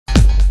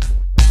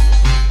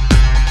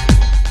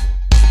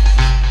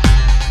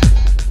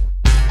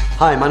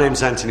Hi, my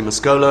name's Anthony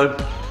Mascolo.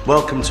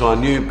 Welcome to our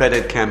new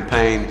Bedhead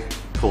campaign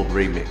called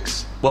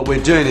Remix. What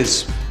we're doing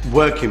is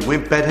working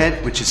with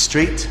Bedhead, which is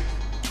street,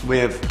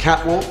 with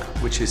Catwalk,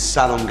 which is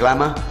salon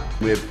glamour,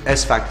 with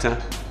S Factor,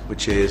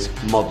 which is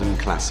modern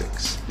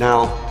classics.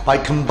 Now, by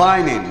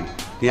combining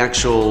the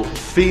actual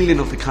feeling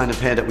of the kind of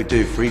hair that we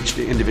do for each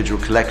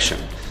individual collection,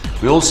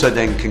 we also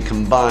then can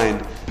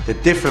combine the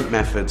different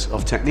methods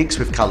of techniques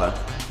with color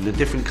and the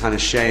different kind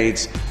of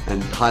shades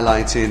and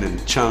highlighting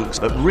and chunks,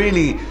 but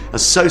really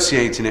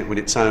associating it with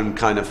its own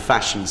kind of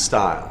fashion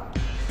style.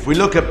 If we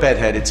look at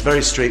Bedhead, it's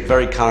very street,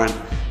 very current.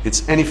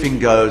 It's anything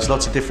goes,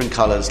 lots of different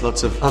colors,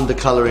 lots of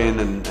undercoloring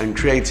and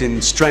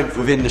creating strength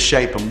within the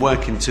shape and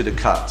working to the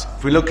cut.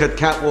 If we look at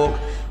Catwalk,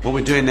 what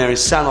we're doing there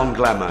is salon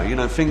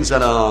glamour, things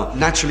that are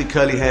naturally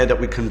curly hair that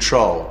we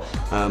control,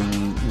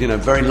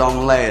 very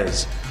long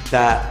layers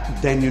that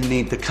then you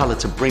need the color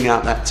to bring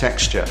out that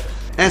texture.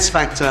 S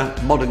Factor,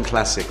 modern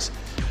classics.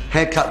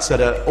 Haircuts that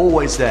are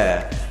always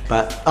there,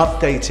 but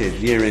updated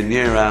year in,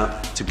 year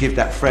out to give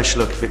that fresh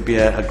look, if it be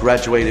a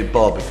graduated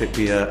bob, if it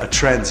be a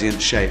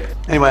transient shape.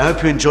 Anyway, I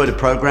hope you enjoy the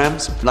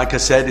programs. Like I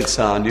said, it's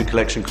our new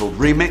collection called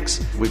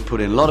Remix. We've put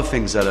in a lot of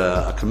things that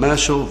are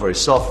commercial, very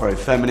soft, very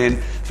feminine,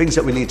 things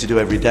that we need to do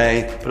every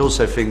day, but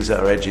also things that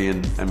are edgy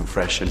and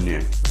fresh and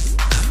new.